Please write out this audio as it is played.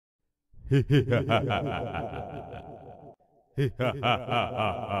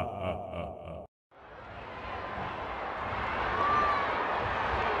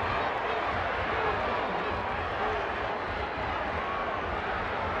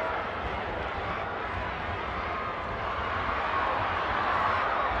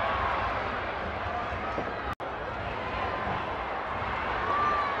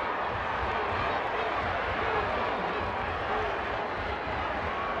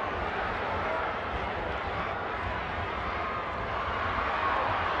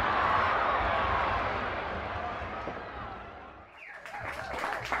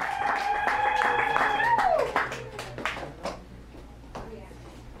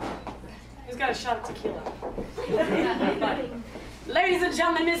A shot of tequila. Ladies and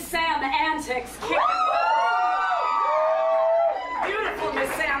gentlemen, Miss Sam Antics. Beautiful Miss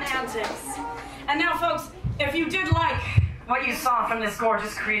Sam Antics. And now, folks, if you did like what you saw from this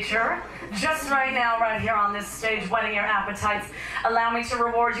gorgeous creature, just right now, right here on this stage, whetting your appetites, allow me to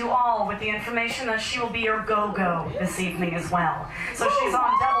reward you all with the information that she will be your go-go this evening as well. So she's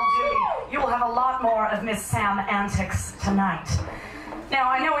on double duty. You will have a lot more of Miss Sam Antics tonight. Now,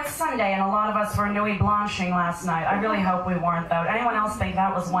 I know it's Sunday, and a lot of us were nuit blanching last night. I really hope we weren't, though. Anyone else think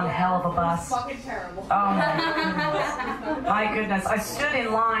that was one hell of a bust? Fucking terrible. Oh, my goodness. My goodness. I stood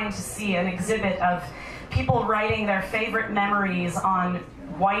in line to see an exhibit of people writing their favorite memories on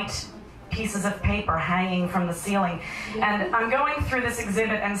white pieces of paper hanging from the ceiling. And I'm going through this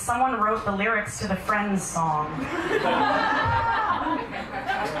exhibit, and someone wrote the lyrics to the Friends song.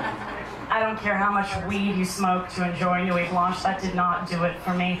 I don't care how much weed you smoke to enjoy Nuit Blanche, that did not do it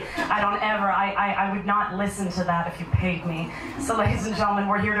for me. I would not listen to that if you paid me. So ladies and gentlemen,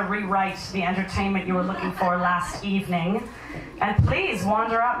 we're here to rewrite the entertainment you were looking for last evening. And please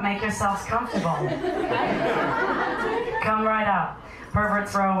wander up, make yourselves comfortable. Come right up.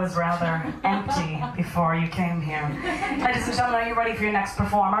 Pervert's Row was rather empty before you came here. Ladies and gentlemen, are you ready for your next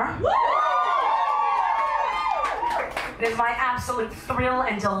performer? It is my absolute thrill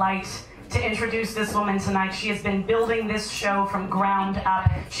and delight to introduce this woman tonight. She has been building this show from ground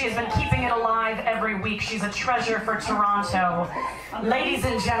up. She has been keeping it alive every week. She's a treasure for Toronto. Ladies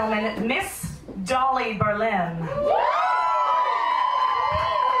and gentlemen, Miss Dolly Berlin.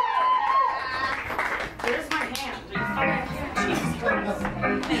 Where's my hand? Jesus Christ.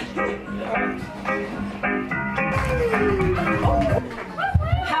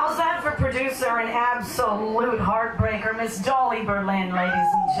 How's that for producer and absolute heartbreaker, Miss Dolly Berlin, ladies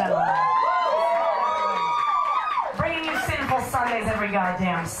and gentlemen. Bringing you Sinful Sundays every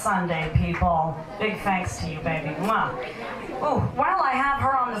goddamn Sunday, people. Big thanks to you, baby. Mwah. Ooh, while I have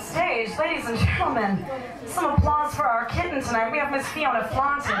her on the stage, ladies and gentlemen, some applause for our kitten tonight. We have Miss Fiona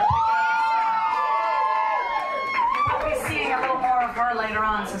Flaunton. We'll be seeing a little more of her later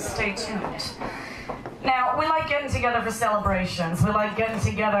on, so stay tuned. Now, we like getting together for celebrations. We like getting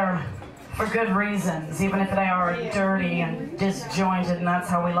together for good reasons, even if they are dirty and disjointed, and that's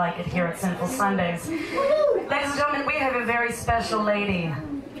how we like it here at Sinful Sundays. Ladies and gentlemen, we have a very special lady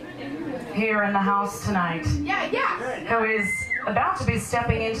here in the house tonight. Who is about to be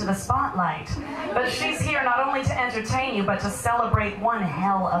stepping into the spotlight. But she's here not only to entertain you, but to celebrate one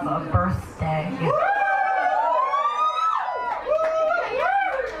hell of a birthday.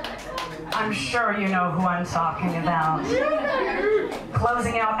 I'm sure you know who I'm talking about.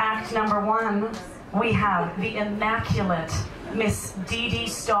 Closing out act number 1, we have the immaculate Miss Dee Dee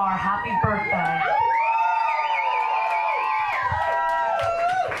Starr. Happy birthday.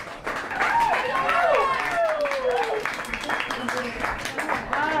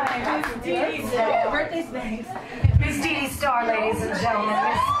 Hi, Miss Dee Dee Starr. Birthday's thanks. Miss Dee Dee Starr, ladies and gentlemen.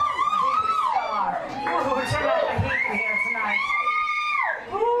 Miss Dee Dee Starr. Ooh, turn up the heat here tonight.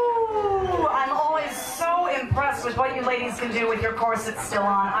 Ooh, I'm always so impressed with what you ladies can do with your corsets still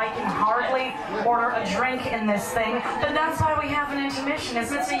on. I can hardly order a drink in this thing, but that's why we have an intermission,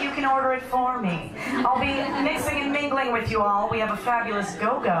 isn't it? So you can order it for me. I'll be mixing and mingling with you all. We have a fabulous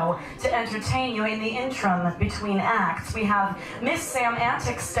go-go to entertain you in the interim between acts. We have Miss Sam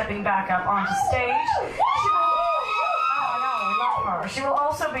Antics stepping back up onto stage. She will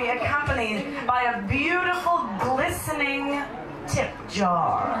also be accompanied by a beautiful, glistening tip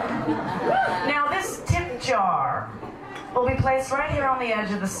jar. Now, this tip jar will be placed right here on the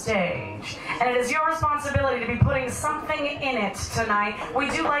edge of the stage, and it is your responsibility to be putting something in it tonight. We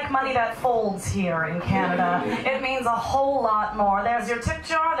do like money that folds here in Canada. It means a whole lot more. There's your tip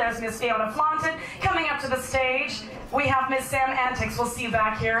jar. There's Miss Fiona Flaunton. Coming up to the stage, we have Miss Sam Antics. We'll see you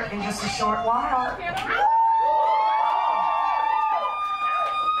back here in just a short while.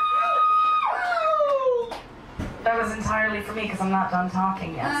 That was entirely for me because I'm not done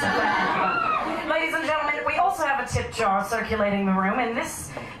talking yet. So thank you. Ladies and gentlemen, we also have a tip jar circulating the room, and this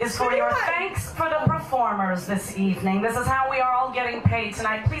is for your thanks for the performers this evening. This is how we are all getting paid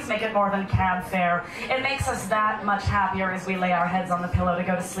tonight. Please make it more than cab fare. It makes us that much happier as we lay our heads on the pillow to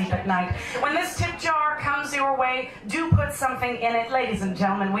go to sleep at night. When this tip jar comes your way, do put something in it. Ladies and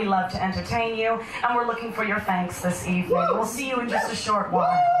gentlemen, we love to entertain you, and we're looking for your thanks this evening. We'll see you in just a short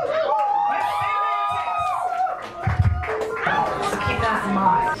while. So keep that in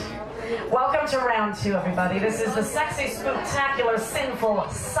mind. Welcome to round two, everybody. This is the sexy, spectacular, Sinful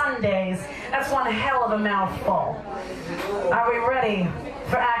Sundays. That's one hell of a mouthful. Are we ready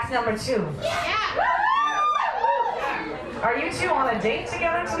for act number two? Yeah. Are you two on a date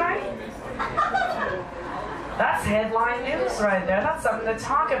together tonight? That's headline news right there. That's something to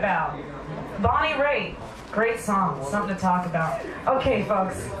talk about. Bonnie Raitt. Great song, something to talk about. Okay,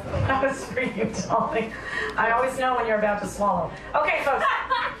 folks, that was for you, Dolly. I always know when you're about to swallow. Okay, folks,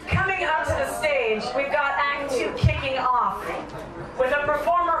 coming up to the stage, we've got Act 2 kicking off with a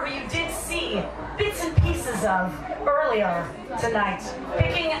performer who you did see bits and pieces of earlier tonight,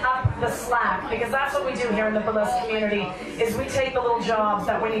 picking up the slack, because that's what we do here in the burlesque community, is we take the little jobs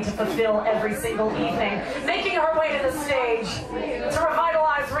that we need to fulfill every single evening, making her way to the stage to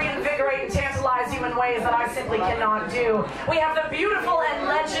revitalize, reinvigorate, and tantalize you in ways that I simply cannot do. We have the beautiful and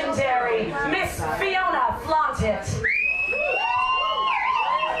legendary Miss Fiona Flaunt It.